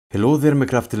Hello there my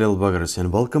crafty little buggers,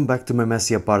 and welcome back to my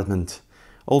messy apartment.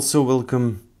 Also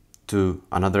welcome to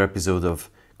another episode of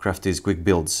CRAFTY'S Quick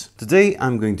Builds. Today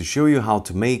I'm going to show you how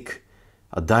to make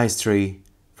a dice tray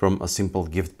from a simple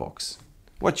gift box.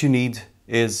 What you need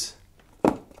is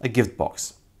a gift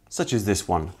box, such as this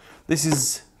one. This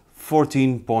is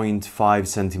 14.5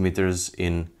 centimeters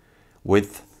in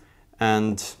width,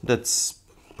 and that's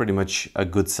pretty much a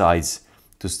good size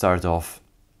to start off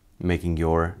making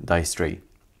your dice tray.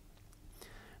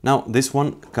 Now this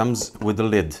one comes with a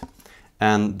lid,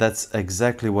 and that's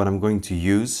exactly what I'm going to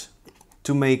use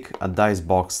to make a dice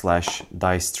box slash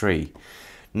dice tray.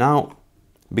 Now,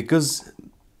 because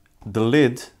the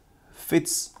lid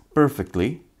fits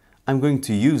perfectly, I'm going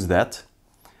to use that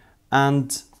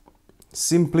and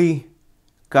simply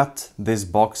cut this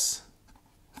box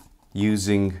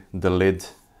using the lid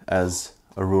as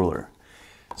a ruler.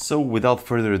 So without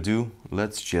further ado,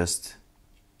 let's just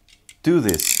do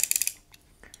this.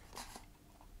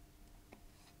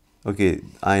 Okay,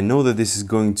 I know that this is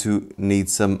going to need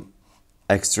some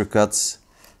extra cuts,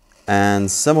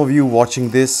 and some of you watching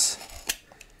this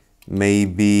may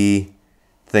be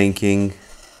thinking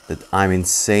that I'm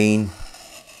insane,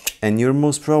 and you're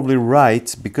most probably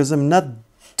right, because I'm not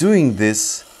doing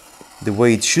this the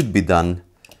way it should be done.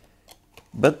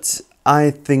 But I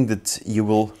think that you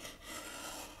will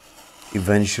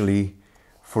eventually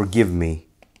forgive me,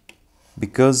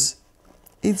 because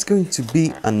it's going to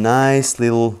be a nice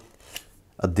little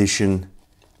addition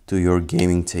to your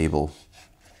gaming table.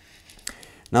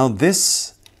 Now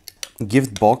this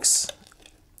gift box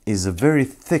is a very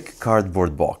thick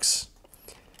cardboard box,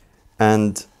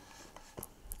 and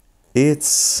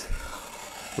it's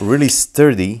really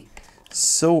sturdy,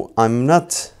 so I'm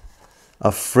not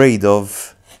afraid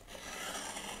of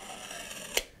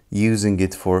using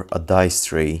it for a dice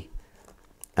tray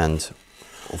and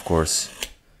of course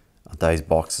a dice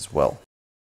box as well.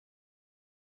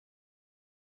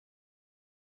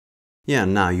 Yeah,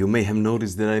 now you may have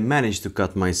noticed that I managed to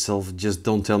cut myself. Just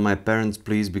don't tell my parents,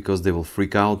 please, because they will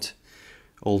freak out.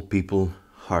 Old people,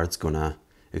 heart's gonna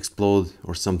explode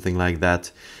or something like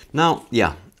that. Now,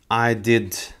 yeah, I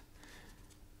did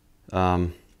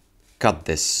cut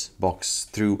this box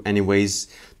through anyways,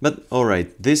 but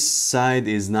alright, this side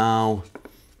is now,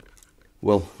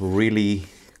 well, really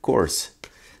coarse,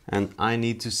 and I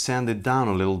need to sand it down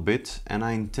a little bit, and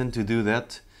I intend to do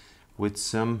that with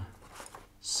some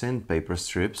sandpaper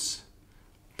strips.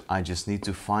 I just need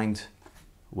to find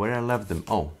where I left them.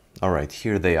 Oh, alright,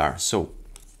 here they are. So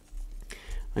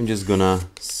I'm just gonna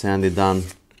sand it down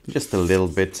just a little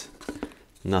bit,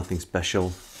 nothing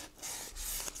special,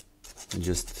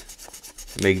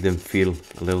 just make them feel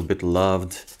a little bit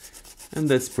loved, and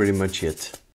that's pretty much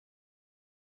it.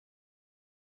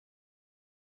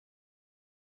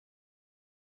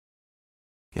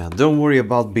 Yeah, don't worry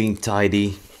about being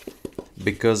tidy,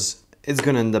 because it's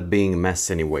gonna end up being a mess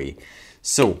anyway.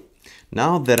 So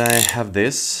now that I have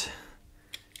this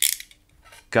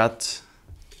cut,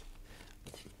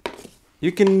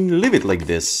 you can leave it like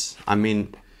this. I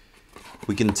mean,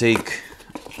 we can take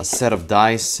a set of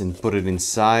dice and put it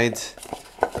inside,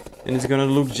 and it's gonna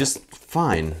look just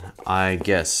fine, I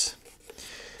guess.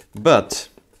 But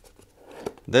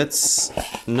that's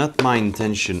not my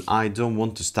intention. I don't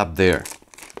want to stop there.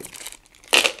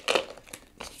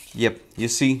 Yep, you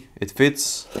see, it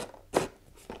fits.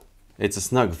 It's a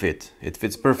snug fit. It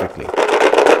fits perfectly.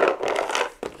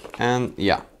 And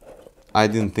yeah, I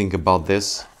didn't think about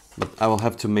this, but I will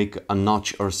have to make a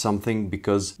notch or something,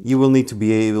 because you will need to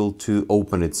be able to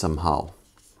open it somehow.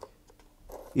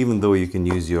 Even though you can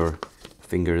use your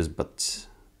fingers, but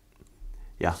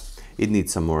yeah, it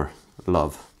needs some more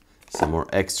love, some more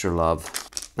extra love.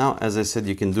 Now, as I said,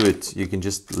 you can do it. You can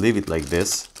just leave it like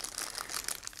this.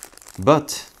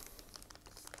 But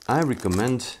I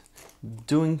recommend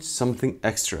doing something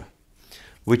extra,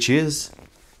 which is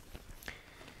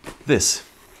this.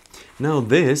 Now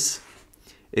this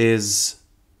is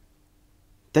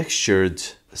textured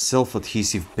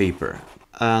self-adhesive paper,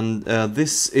 and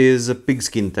this is a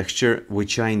pigskin texture,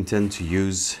 which I intend to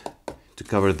use to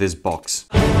cover this box.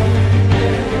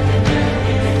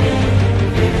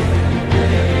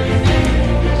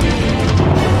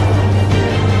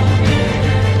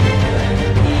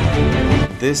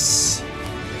 This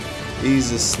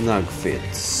is a snug fit,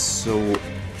 so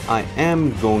I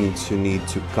am going to need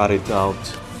to cut it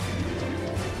out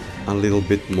a little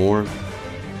bit more.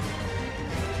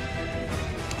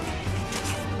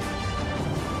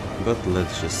 But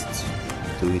let's just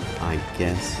do it, I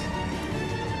guess.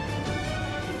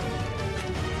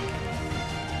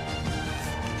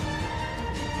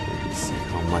 Let's see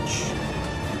how much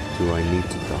to do I need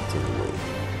to cut anyway?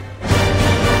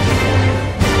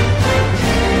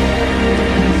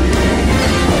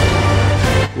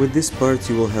 With this part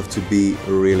you will have to be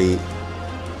really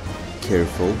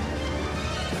careful,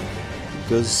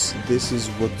 because this is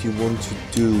what you want to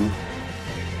do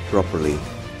properly.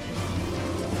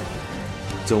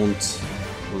 Don't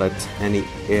let any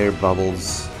air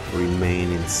bubbles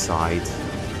remain inside.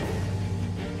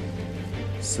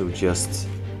 So just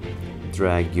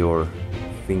drag your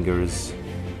fingers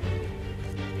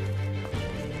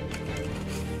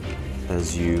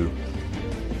as you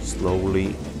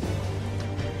slowly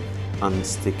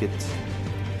unstick it.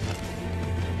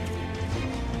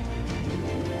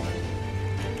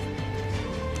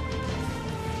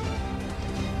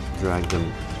 Drag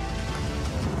them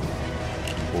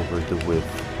over the width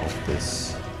of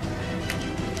this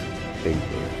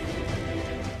paper.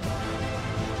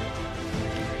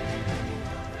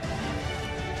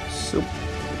 So,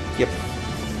 yep,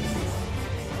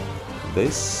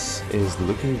 this is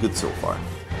looking good so far.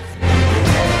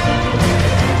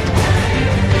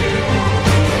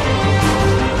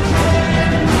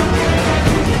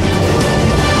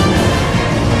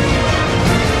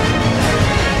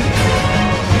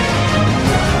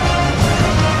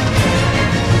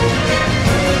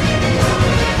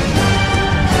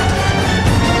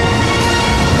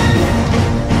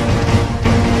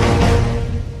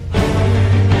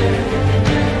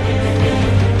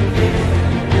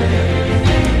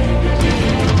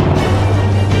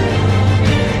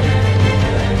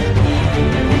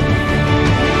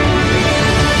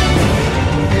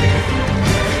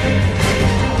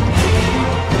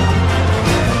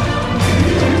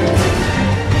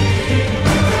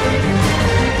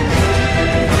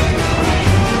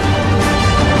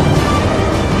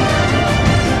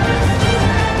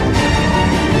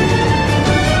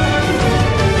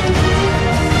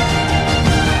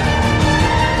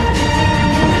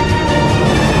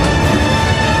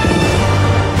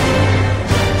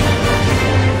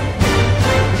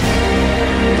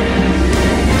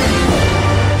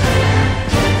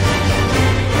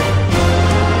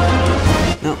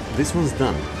 This one's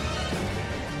done,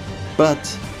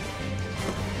 but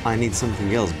I need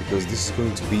something else because this is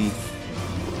going to be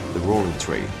the rolling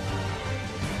tray.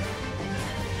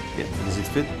 Yeah, does it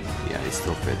fit? Yeah, it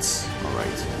still fits. All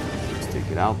right, let's take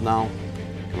it out now.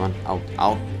 Come on, out,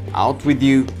 out, out with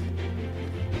you.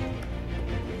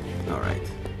 All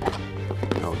right,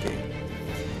 okay.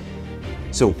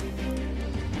 So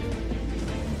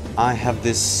I have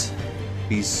this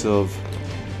piece of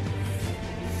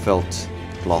felt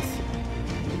cloth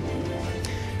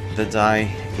that I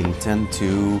intend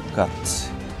to cut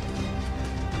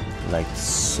like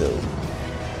so,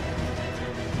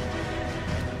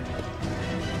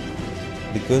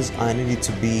 because I need it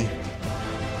to be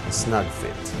a snug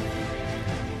fit.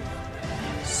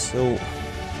 So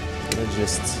let's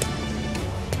just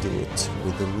do it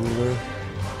with a ruler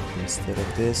instead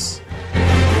of this.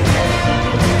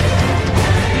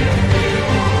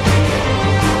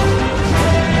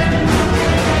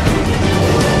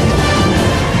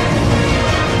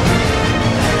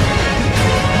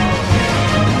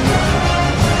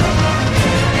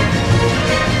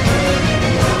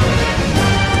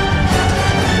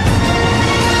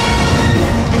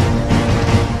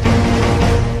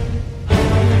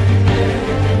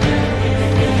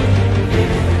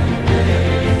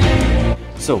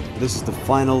 So this is the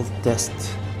final test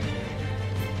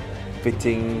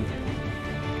fitting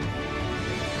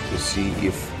to see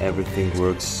if everything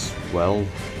works well,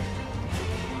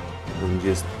 and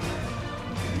just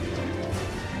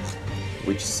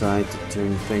which side to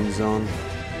turn things on,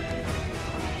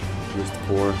 just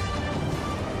for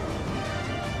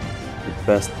the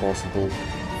best possible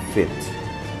fit.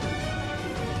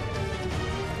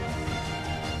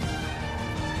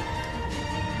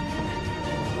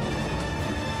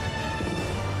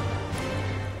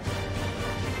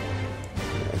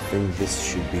 I think this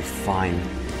should be fine.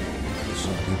 This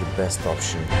should be the best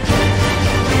option.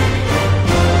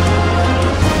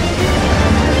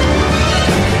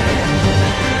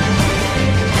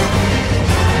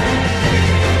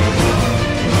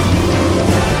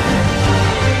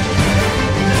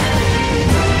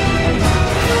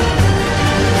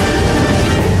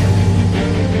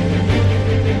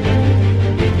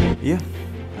 Yeah,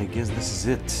 I guess this is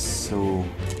it. So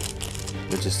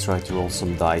let's just try to roll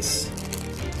some dice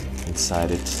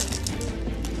inside it.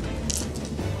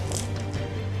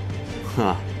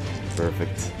 Huh,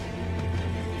 perfect.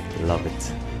 Love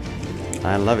it.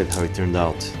 I love it how it turned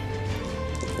out.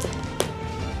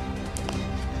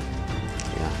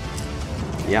 Yeah.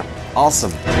 Yeah,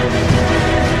 awesome.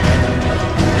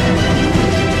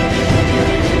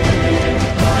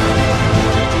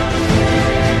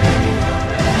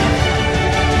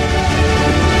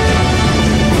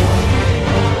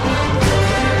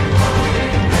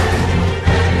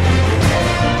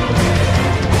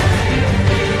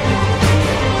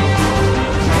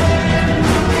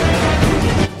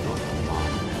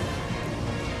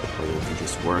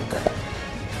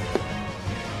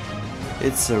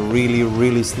 It's a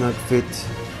really snug fit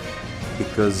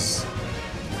because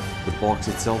the box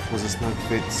itself was a snug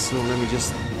fit. So let me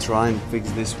just try and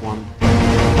fix this one.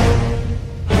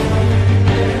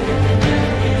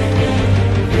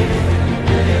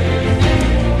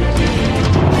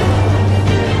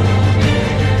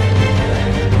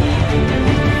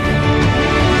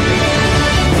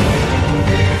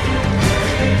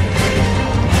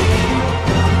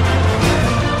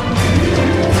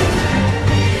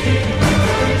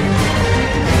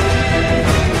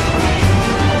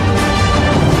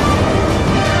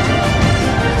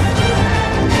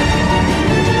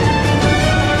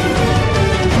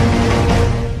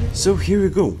 So here we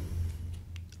go,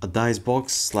 a dice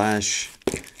box slash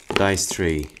dice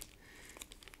tray,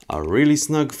 a really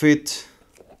snug fit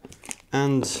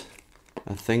and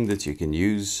a thing that you can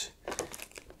use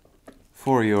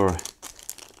for your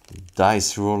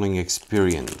dice rolling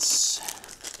experience.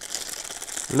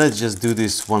 Let's just do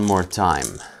this one more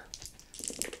time.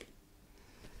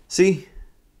 See,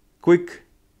 quick,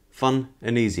 fun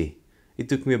and easy. It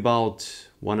took me about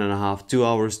 1.5 to 2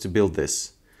 hours to build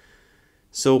this.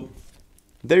 So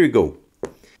there you go.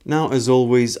 Now, as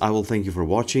always, I will thank you for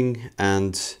watching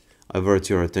and avert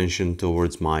your attention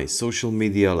towards my social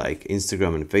media like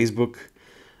Instagram and Facebook.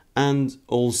 And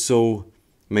also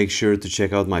make sure to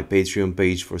check out my Patreon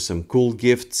page for some cool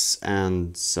gifts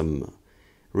and some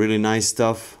really nice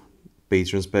stuff,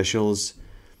 Patreon specials.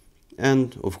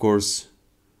 And of course,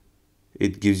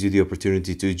 it gives you the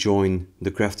opportunity to join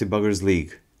the Crafty Buggers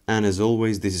League. And as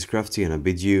always, this is Crafty and I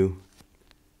bid you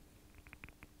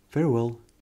farewell.